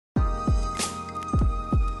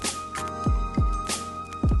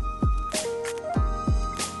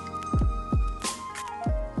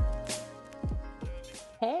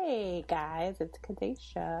guys? It's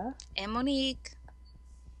Kadesha. And Monique.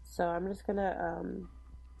 So I'm just gonna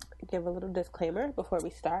give a little disclaimer before we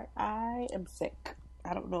start. I am sick.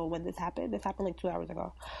 I don't know when this happened. This happened like 2 hours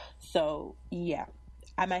ago. So yeah,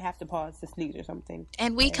 I might have to pause to sneeze or something.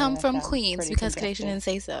 And we come from Queens because Kadesha didn't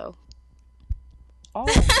say so. Oh,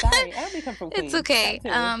 sorry. And we come from Queens. It's okay.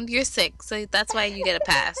 You're sick, so that's why you get a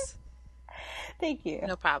pass. Thank you.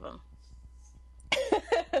 No problem.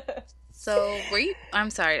 So,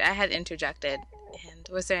 I'm sorry, I had interjected. And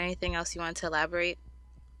was there anything else you wanted to elaborate?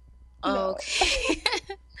 No. Okay.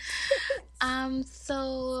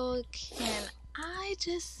 So can I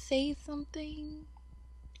just say something?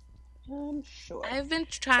 Sure. I've been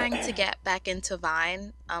trying to get back into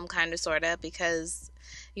Vine, kind of, sort of, because,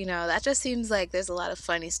 that just seems like there's a lot of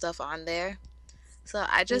funny stuff on there. So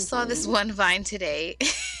I just saw this one Vine today.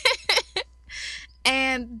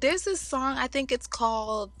 And there's this song, I think it's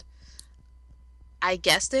called I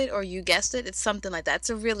Guessed It or You Guessed It. It's something like that.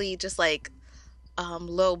 It's a really just like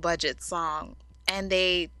low budget song. And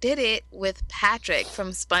they did it with Patrick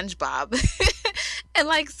from SpongeBob. And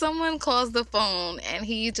like someone calls the phone and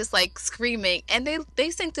he just like screaming, and they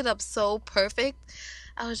synced it up so perfect.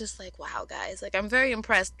 I was just like, wow, guys, like I'm very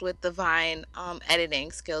impressed with the Vine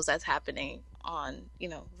editing skills that's happening on,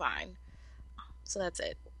 Vine. So that's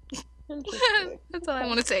it. That's all I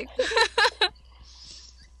want to say.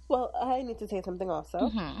 Well, I need to say something also.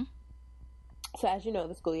 Mm-hmm. So as you know,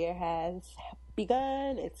 the school year has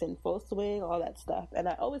begun. It's in full swing, all that stuff. And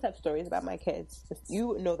I always have stories about my kids.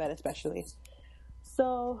 You know that especially.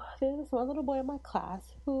 So there's this one little boy in my class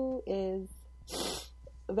who is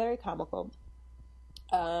very comical.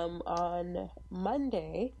 On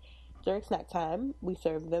Monday, during snack time, we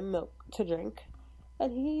served them milk to drink.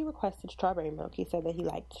 And he requested strawberry milk. He said that he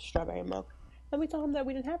liked strawberry milk. And we told him that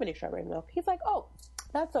we didn't have any strawberry milk. He's like, oh,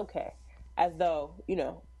 that's okay. As though,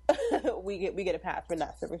 we get a pass for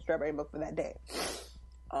not serving strawberry milk for that day.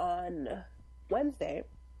 On Wednesday,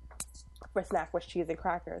 for snack was cheese and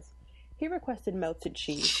crackers. He requested melted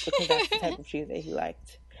cheese because that's the type of cheese that he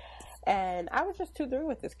liked. And I was just too through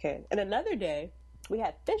with this kid. And another day, we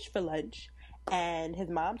had fish for lunch, and his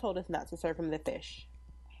mom told us not to serve him the fish.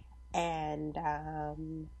 And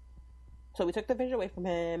so we took the fish away from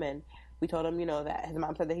him, and we told him, that his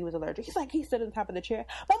mom said that he was allergic. He's like, he stood on top of the chair.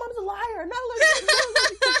 My mom's a liar. I'm not allergic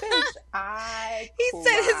to fish. He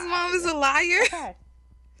said his mom is a liar? Okay.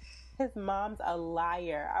 His mom's a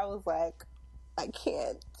liar. I was like, I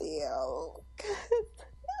can't deal.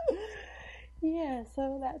 Yeah,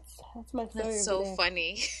 so that's my story. That's so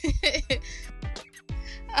funny.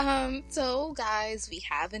 So guys, we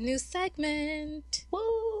have a new segment.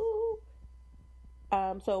 Woo!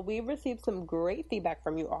 So we received some great feedback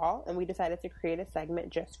from you all, and we decided to create a segment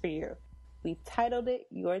just for you. We've titled it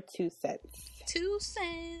Your 2 Cents. 2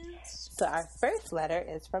 cents. So our first letter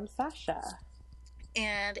is from Sasha.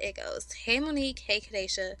 And it goes, hey Monique, hey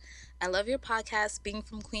Kadesha. I love your podcast, being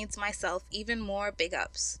from Queens myself, even more big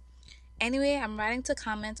ups. Anyway, I'm writing to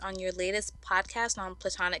comment on your latest podcast on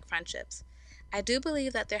platonic friendships. I do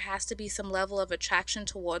believe that there has to be some level of attraction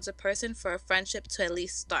towards a person for a friendship to at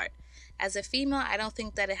least start. As a female, I don't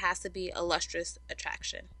think that it has to be a lustrous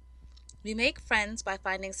attraction. We make friends by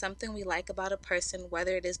finding something we like about a person,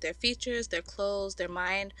 whether it is their features, their clothes, their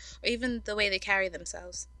mind, or even the way they carry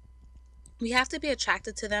themselves. We have to be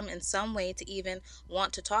attracted to them in some way to even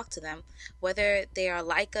want to talk to them, whether they are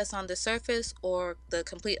like us on the surface or the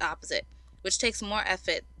complete opposite, which takes more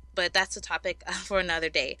effort, but that's a topic for another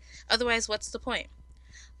day. Otherwise, what's the point?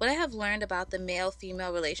 What I have learned about the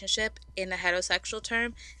male-female relationship in a heterosexual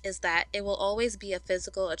term is that it will always be a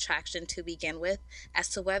physical attraction to begin with as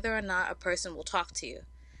to whether or not a person will talk to you.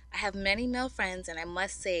 I have many male friends, and I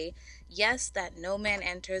must say, yes, that no man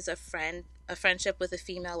enters a friendship with a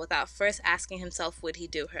female without first asking himself, would he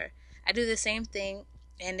do her? I do the same thing,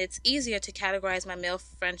 and it's easier to categorize my male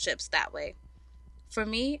friendships that way. For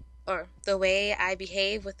me, or the way I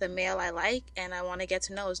behave with the male I like and I want to get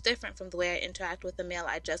to know is different from the way I interact with the male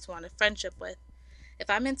I just want a friendship with.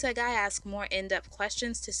 If I'm into a guy, I ask more in-depth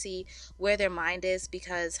questions to see where their mind is,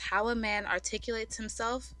 because how a man articulates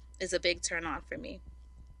himself is a big turn on for me.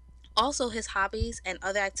 Also, his hobbies and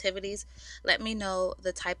other activities let me know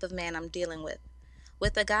the type of man I'm dealing with.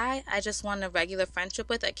 With a guy I just want a regular friendship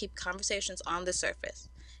with, I keep conversations on the surface.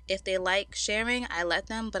 If they like sharing, I let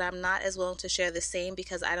them, but I'm not as willing to share the same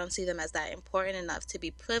because I don't see them as that important enough to be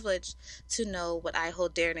privileged to know what I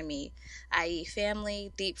hold dear to me, i.e.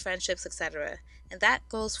 family, deep friendships, etc. And that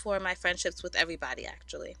goes for my friendships with everybody,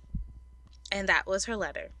 actually. And that was her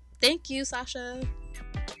letter. Thank you, Sasha.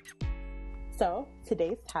 So,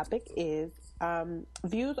 today's topic is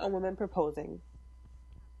views on women proposing.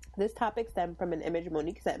 This topic stemmed from an image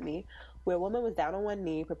Monique sent me where a woman was down on one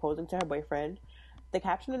knee proposing to her boyfriend. The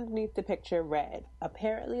caption underneath the picture read,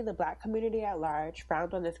 "Apparently the black community at large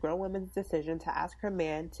frowned on this grown woman's decision to ask her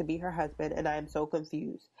man to be her husband, and I am so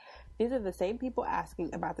confused. These are the same people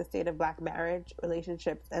asking about the state of black marriage,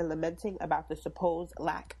 relationships, and lamenting about the supposed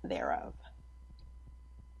lack thereof."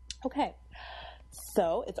 Okay,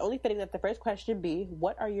 so it's only fitting that the first question be,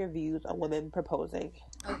 what are your views on women proposing?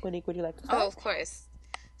 Monique, would you like to start? Oh, of course.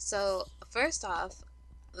 So, first off,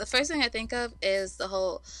 the first thing I think of is the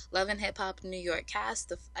whole Love and Hip Hop New York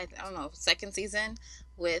cast, I don't know, second season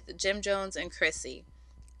with Jim Jones and Chrissy.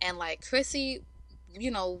 And, like, Chrissy,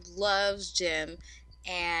 loves Jim.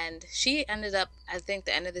 And she ended up, I think,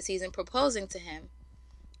 the end of the season proposing to him.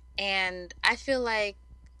 And I feel like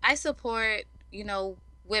I support,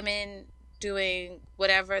 women doing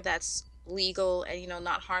whatever that's legal and,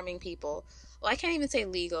 not harming people. Well, I can't even say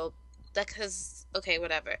legal because, okay,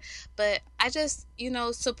 whatever. But I just,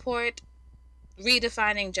 support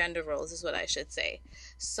redefining gender roles is what I should say.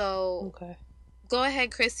 So Go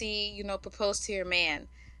ahead, Chrissy, propose to your man.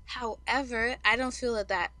 However, I don't feel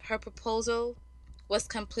that her proposal was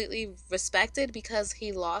completely respected because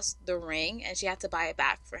he lost the ring and she had to buy it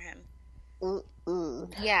back for him.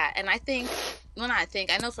 Yeah, and I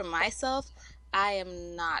know for myself, I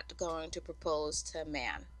am not going to propose to a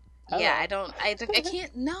man. Yeah, I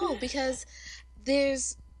can't, no, because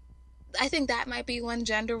I think that might be one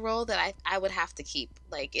gender role that I would have to keep.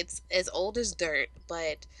 Like, it's as old as dirt,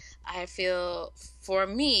 but I feel for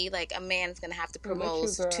me, like, a man's going to have to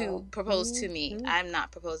propose to me. I'm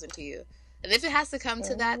not proposing to you. And if it has to come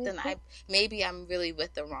to that, then I'm really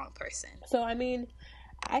with the wrong person. So, I mean,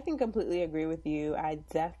 I can completely agree with you. I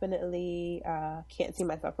definitely can't see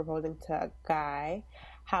myself proposing to a guy.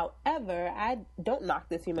 However, I don't knock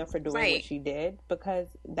this female for doing what she did because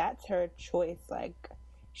that's her choice. Like,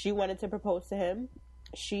 she wanted to propose to him.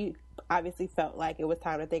 She obviously felt like it was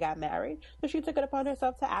time that they got married. So she took it upon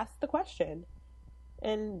herself to ask the question.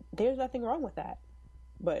 And there's nothing wrong with that.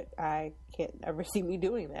 But I can't ever see me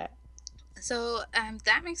doing that. So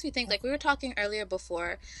that makes me think, like we were talking earlier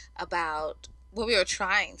before about we were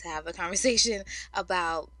trying to have a conversation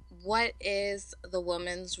about what is the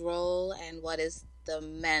woman's role and what is the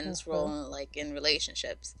men's role, like, in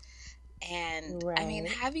relationships. And I mean,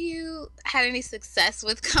 have you had any success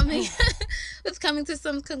with coming to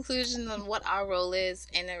some conclusion on what our role is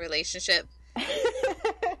in a relationship?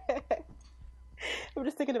 I'm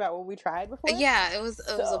just thinking about what we tried before. Yeah, it was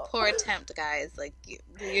a poor attempt, guys. Like,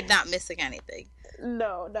 you're not missing anything.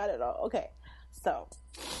 No, not at all. Okay, so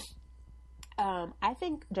I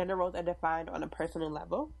think gender roles are defined on a personal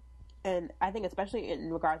level, and I think especially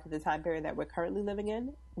in regards to the time period that we're currently living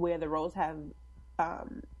in, where the roles have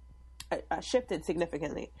shifted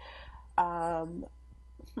significantly.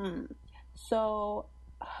 So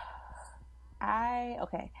I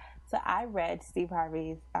read Steve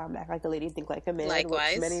Harvey's Act Like a Lady, Think Like a Man.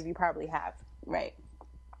 Likewise. Which many of you probably have, right?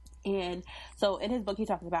 And so in his book, he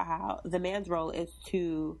talks about how the man's role is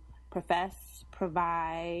to profess,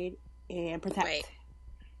 provide, and protect. Right.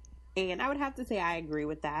 And I would have to say I agree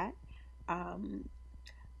with that.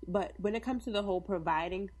 But when it comes to the whole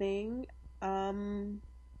providing thing,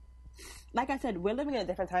 like I said, we're living in a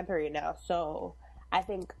different time period now. So I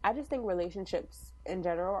just think relationships in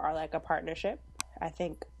general are like a partnership. I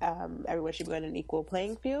think everyone should be on an equal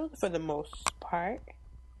playing field for the most part.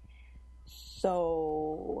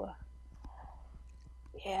 So,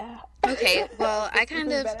 yeah. Okay, well, I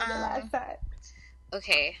kind of...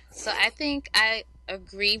 okay, so I think I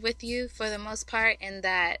agree with you for the most part in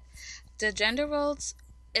that the gender roles,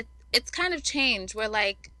 it's kind of changed where,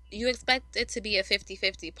 like, you expect it to be a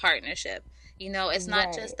 50-50 partnership. It's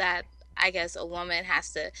not just that, I guess, a woman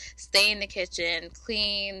has to stay in the kitchen,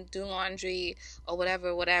 clean, do laundry, or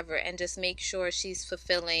whatever, and just make sure she's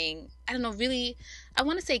fulfilling, I don't know, really, I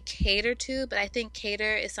want to say cater to, but I think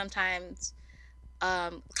cater is sometimes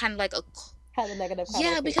kind of like has a negative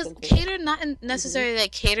connotation. Yeah, because cater, not necessarily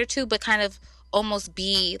like cater to, but kind of almost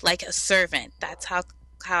be like a servant. That's how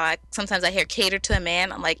sometimes I hear cater to a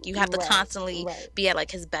man. I'm like, you have to constantly be at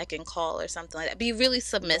like his beck and call or something like that. Be really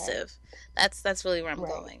submissive. That's really where I'm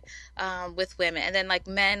going with women. And then like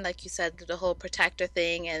men, like you said, the whole protector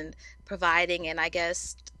thing and providing. And I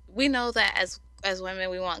guess we know that as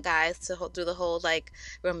women, we want guys to do the whole like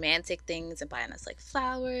romantic things and buying us like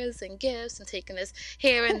flowers and gifts and taking us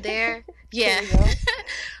here and there. Yeah.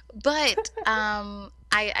 But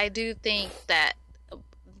I do think that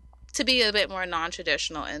to be a bit more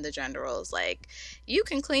non-traditional in the gender roles, like you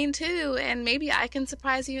can clean too, and maybe I can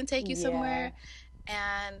surprise you and take you somewhere.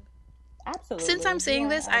 And Absolutely. Since I'm saying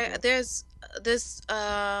this, agree. there's this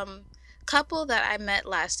couple that I met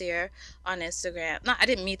last year on Instagram. No, I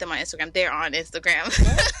didn't meet them on Instagram. They're on Instagram.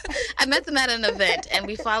 I met them at an event, and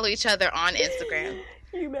we follow each other on Instagram.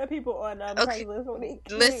 You met people on Okay.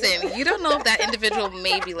 Craigslist. Listen, you don't know if that individual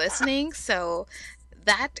may be listening, so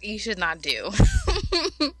that you should not do.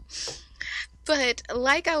 But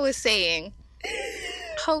like I was saying,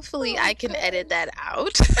 hopefully I can edit that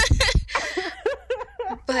out.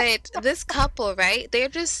 But this couple, right? They're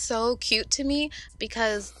just so cute to me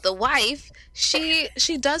because the wife, she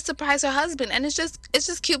does surprise her husband, and it's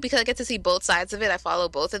just cute because I get to see both sides of it. I follow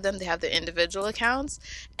both of them. They have their individual accounts,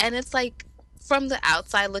 and it's like from the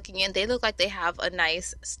outside looking in, they look like they have a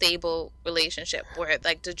nice, stable relationship where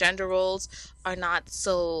like the gender roles are not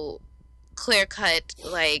so clear cut,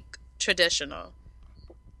 like traditional.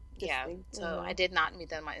 Yeah, so I did not meet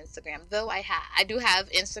them on Instagram, though I do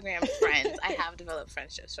have Instagram friends. I have developed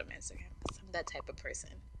friendships from Instagram. I'm that type of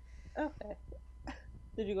person. Okay.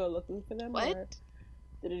 Did you go looking for them? What? Or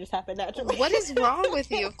did it just happen naturally? What is wrong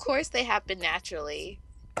with you? Of course they happen naturally.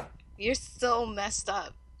 You're so messed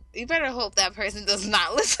up. You better hope that person does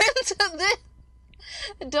not listen to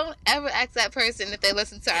this. Don't ever ask that person if they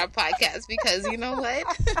listen to our podcast, because you know what?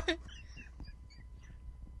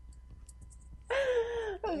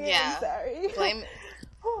 Okay, Yeah. I'm sorry. Blame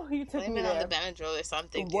you took blame me it there. on the Benadryl or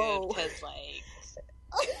something, Whoa. dude. Because like,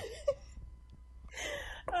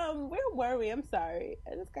 where were we? I'm sorry.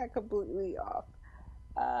 I just got completely off.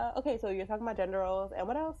 Okay, so you're talking about gender roles, and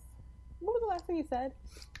what else? What was the last thing you said?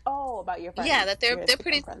 Oh, about your friends. yeah, that they're Your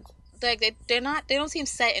pretty friends. like they don't seem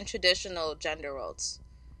set in traditional gender roles.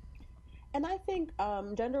 And I think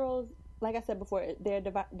gender roles, like I said before,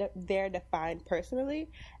 they're defined personally.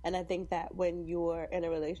 And I think that when you're in a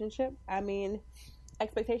relationship, I mean,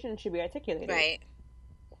 expectations should be articulated. Right.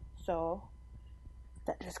 So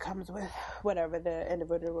that just comes with whatever the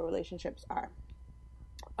individual relationships are.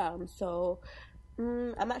 So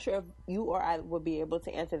I'm not sure if you or I would be able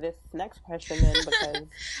to answer this next question then, because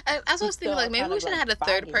I was thinking like maybe we should have had a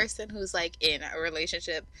third fighting. person who's like in a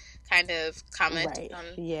relationship kind of comment right. on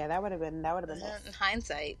Yeah, that would have been nice. in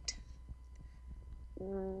hindsight.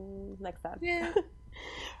 Next time. Yeah.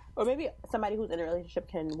 Or maybe somebody who's in a relationship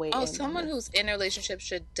can weigh in. Oh, someone who's in a relationship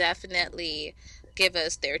should definitely give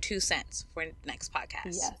us their 2 cents for next podcast.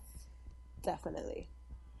 Yes, definitely.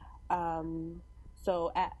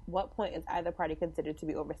 So at what point is either party considered to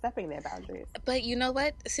be overstepping their boundaries? But you know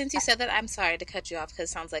what? Since you said that, I'm sorry to cut you off because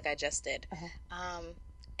it sounds like I just did. And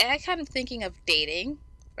I kind of thinking of dating,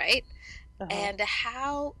 right? And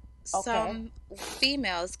how some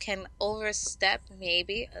females can overstep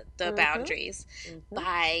maybe the boundaries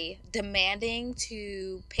by demanding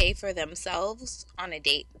to pay for themselves on a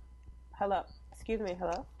date. Hello. Excuse me.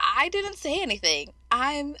 Hello. I didn't say anything.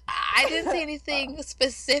 I didn't say anything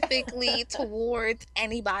specifically towards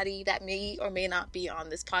anybody that may or may not be on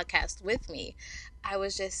this podcast with me. I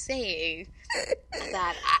was just saying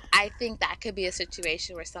that I think that could be a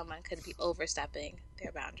situation where someone could be overstepping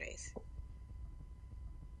their boundaries.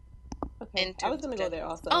 Okay. I was going to go there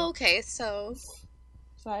also. Oh, okay. So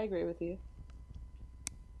I agree with you.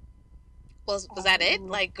 Was that it?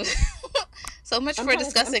 Like, so much for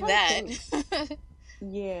discussing that.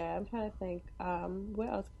 Yeah, I'm trying to think. Where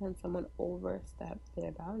else can someone overstep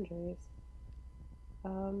their boundaries? I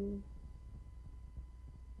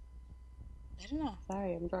don't know.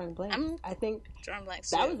 Sorry, I'm drawing blanks. I think drawing blanks.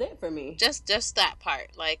 That was it for me. Just that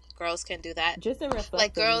part. Like, girls can do that. Just in reflecting.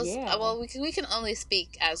 Like, girls. Yeah. Well, we can only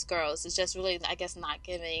speak as girls. It's just really, I guess, not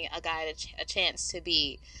giving a guy a chance to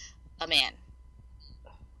be a man.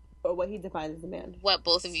 Or what he defines as a man. What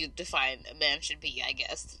both of you define a man should be, I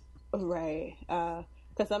guess. Right.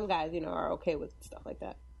 Because some guys, are okay with stuff like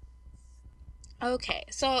that. Okay.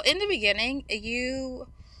 So, in the beginning, you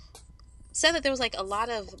said that there was, like, a lot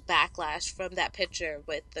of backlash from that picture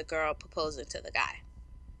with the girl proposing to the guy.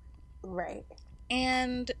 Right.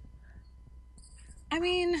 And, I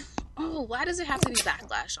mean, why does it have to be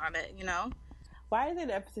backlash on it, Why is there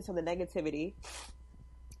an emphasis on the negativity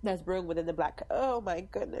that's brewing within the black... Oh, my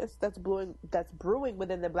goodness. That's brewing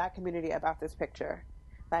within the black community about this picture.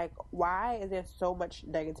 Like, why is there so much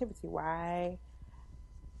negativity? Why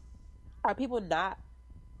are people not,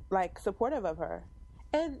 like, supportive of her?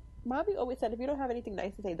 And Mommy always said, if you don't have anything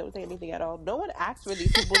nice to say, don't say anything at all. No one asks for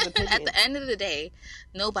these people's opinions. At the end of the day,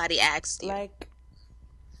 nobody asked you. Like,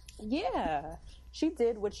 yeah. She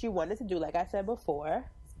did what she wanted to do, like I said before.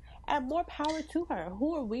 And more power to her.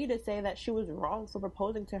 Who are we to say that she was wrong for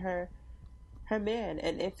proposing to her man?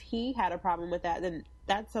 And if he had a problem with that, then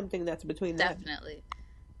that's something that's between them. Definitely.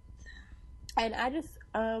 And I just,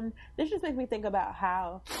 this just makes me think about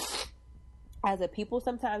how as a people,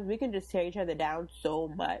 sometimes we can just tear each other down so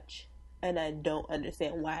much, and I don't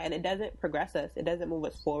understand why. And it doesn't progress us. It doesn't move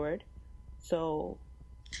us forward. So,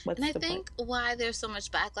 what's And I the think point? why there's so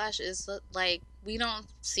much backlash is like we don't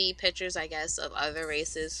see pictures, I guess, of other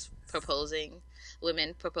races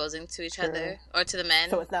women proposing to each True. other or to the men.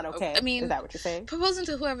 So it's not okay. I mean, is that what you're saying? proposing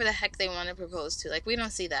to whoever the heck they want to propose to. Like, we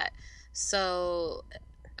don't see that. So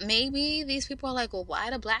maybe these people are like, well, why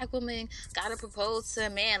the black woman gotta propose to a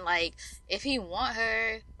man? Like, if he want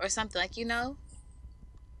her or something, like, you know?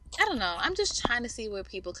 I don't know. I'm just trying to see where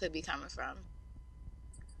people could be coming from.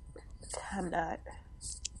 I'm not.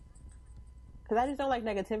 Because I just don't like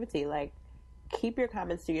negativity. Like, keep your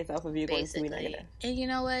comments to yourself if you're Basically. going to be negative. And you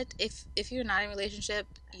know what? If you're not in a relationship,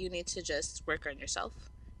 you need to just work on yourself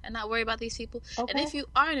and not worry about these people. Okay. And if you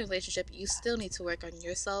are in a relationship, you still need to work on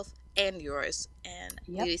yourself and yours and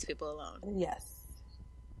leave these people alone. Yes.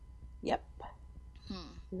 Yep.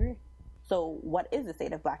 Agree. So, what is the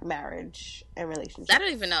state of black marriage and relationships? I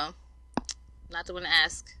don't even know. Not the one to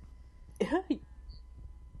ask.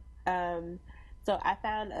 So I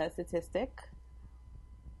found a statistic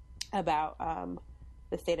about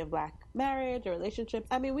the state of black marriage or relationships.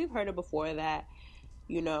 I mean, we've heard it before that,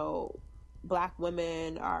 you know, black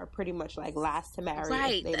women are pretty much like last to marry.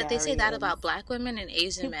 Right. They say that about black women and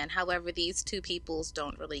Asian men. However, these two peoples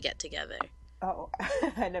don't really get together. Oh,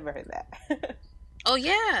 I never heard that. Oh,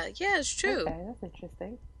 yeah. Yeah, it's true. Okay, that's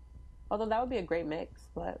interesting. Although that would be a great mix,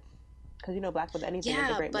 but because, you know, black with anything is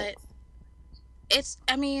a great mix.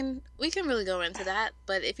 I mean, we can really go into that,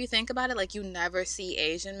 but if you think about it, like, you never see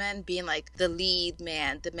Asian men being, like, the lead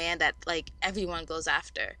man, the man that, like, everyone goes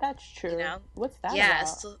after. That's true. You know? What's that about?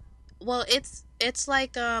 So, well, it's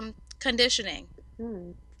like, conditioning.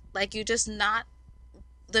 Like, you just not,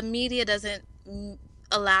 the media doesn't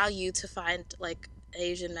allow you to find, like,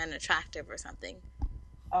 Asian men attractive or something.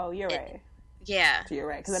 Oh, you're right. Yeah. You're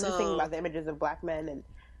right, because I'm just thinking about the images of black men and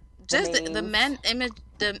just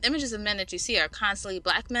the images of men that you see are constantly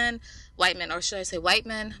black men, white men, or should I say white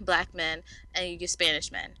men, black men, and your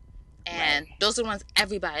Spanish men. And those are the ones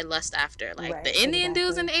everybody lusts after. Like the Indian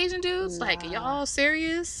dudes and the Asian dudes. Nah. Like, y'all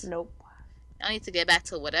serious? Nope. Y'all need to get back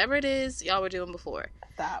to whatever it is y'all were doing before.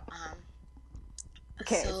 Stop.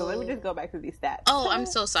 Okay, so let me just go back to these stats. Oh, I'm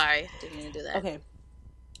so sorry. Didn't mean to do that. Okay.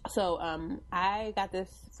 So, I got this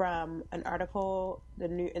from an article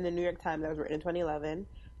in the New York Times that was written in 2011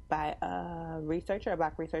 by a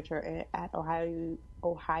black researcher at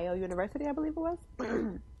Ohio University, I believe it was.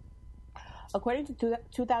 According to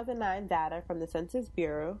 2009 data from the Census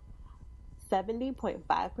Bureau,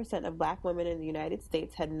 70.5% of black women in the United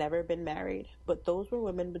States had never been married, but those were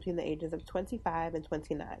women between the ages of 25 and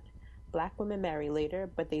 29. Black women marry later,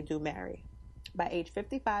 but they do marry. By age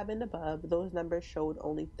 55 and above, those numbers showed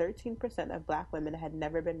only 13% of black women had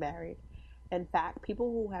never been married. In fact,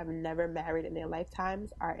 people who have never married in their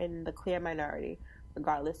lifetimes are in the clear minority,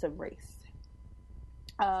 regardless of race.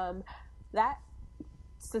 That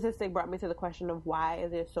statistic brought me to the question of why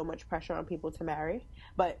is there so much pressure on people to marry?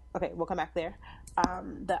 But, okay, we'll come back there.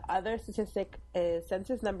 The other statistic is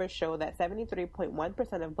census numbers show that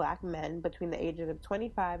 73.1% of black men between the ages of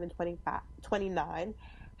 25 and 29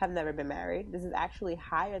 have never been married. This is actually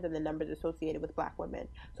higher than the numbers associated with black women.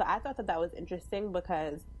 So I thought that was interesting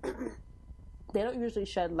because they don't usually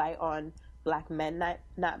shed light on black men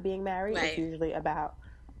not being married. Right. It's usually about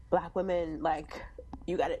black women, like,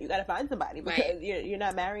 you gotta find somebody because you're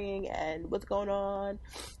not marrying and what's going on.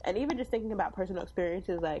 And even just thinking about personal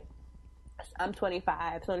experiences, like, I'm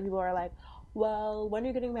 25. So many people are like, well, when are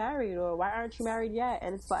you getting married? Or why aren't you married yet?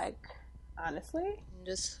 And it's like, honestly,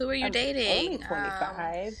 just who are you dating? Only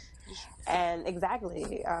 25. And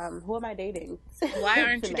exactly, who am I dating? Why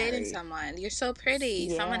aren't you dating someone? You're so pretty.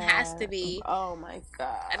 Yeah. Someone has to be. Oh my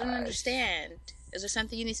god. I don't understand. Is there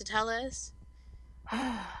something you need to tell us?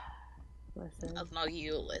 Listen. Oh, no,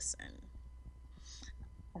 you listen.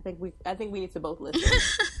 I think we need to both listen.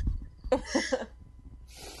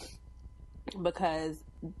 Because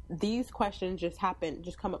these questions just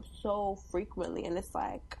come up so frequently, and it's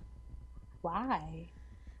like, why?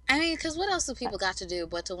 I mean, because what else do people got to do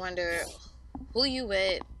but to wonder who you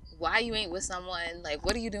with, why you ain't with someone, like,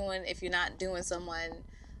 what are you doing if you're not doing someone?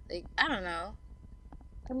 Like, I don't know.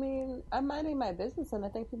 I mean, I'm minding my business, and I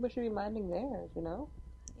think people should be minding theirs, you know?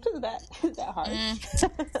 Is that hard?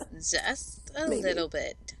 Just a little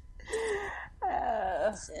bit.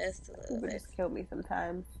 Just a little bit. Just kill me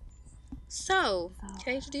sometimes. So,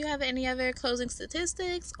 Kate, do you have any other closing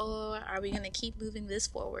statistics, or are we going to keep moving this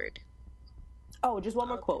forward? Oh, just one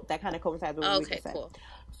more quote that kind of coincides with what we just said. Cool.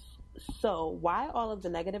 So, why all of the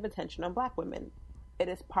negative attention on black women? It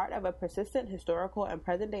is part of a persistent historical and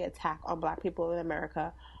present-day attack on Black people in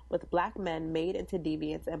America, with Black men made into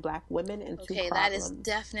deviants and Black women into problems. That is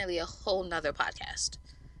definitely a whole nother podcast.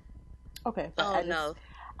 Okay. No.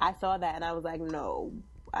 I saw that and I was like, no,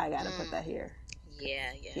 I gotta put that here.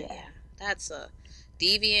 Yeah. That's a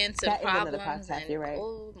deviance and problems. Is another podcast, you're right.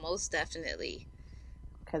 Oh, most definitely.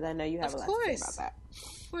 Because I know you have a lot to say about that.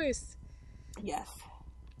 Of course. Yes.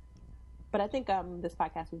 But I think this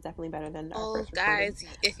podcast was definitely better than our first recording. Guys,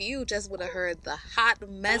 if you just would have heard the hot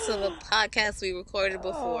mess of a podcast we recorded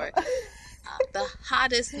before. The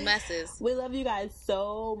hottest messes. We love you guys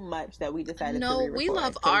so much that we decided to re-record. No, we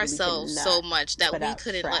love ourselves so much that we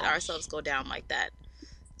couldn't let ourselves go down like that.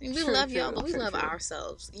 We love y'all, but we love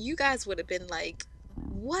ourselves. You guys would have been like,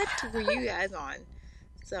 what were you guys on?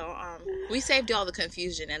 So, we saved you all the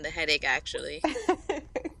confusion and the headache, actually.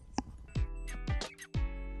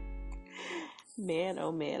 Man,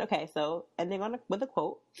 oh man. Okay, so ending with a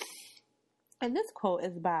quote. And this quote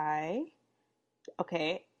is by,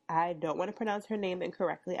 I don't want to pronounce her name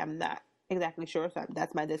incorrectly. I'm not exactly sure, so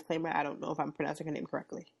that's my disclaimer. I don't know if I'm pronouncing her name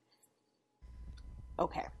correctly.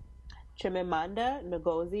 Okay. Chimamanda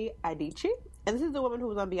Ngozi Adichie. And this is the woman who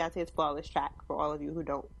was on Beyonce's Flawless track, for all of you who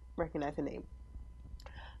don't recognize her name.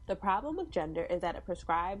 The problem with gender is that it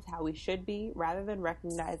prescribes how we should be rather than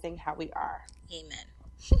recognizing how we are. Amen.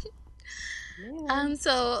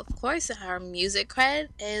 So, of course, our music cred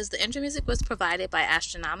is the intro music was provided by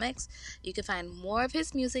Astronomics. You can find more of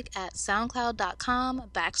his music at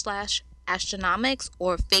soundcloud.com/Astronomics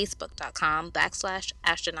or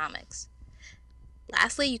facebook.com/Astronomics.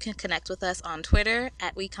 Lastly, you can connect with us on Twitter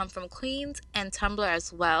at We Come From Queens and Tumblr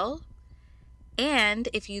as well. And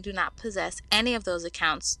if you do not possess any of those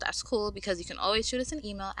accounts, that's cool, because you can always shoot us an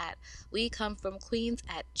email at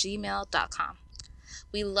wecomefromqueens@gmail.com.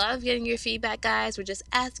 We love getting your feedback, guys. We're just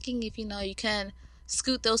asking if, you can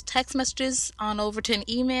scoot those text messages on over to an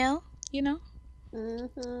email,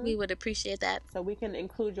 Mm-hmm. We would appreciate that. So we can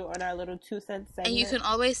include you on our little 2 cents segment. And you can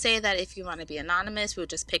always say that if you want to be anonymous, we'll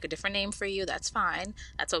just pick a different name for you. That's fine.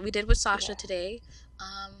 That's what we did with Sasha today.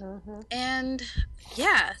 And,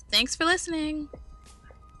 thanks for listening.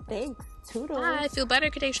 Thanks. Toodles. Bye. Feel better,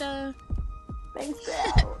 Kadesha. Thanks,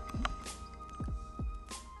 girl.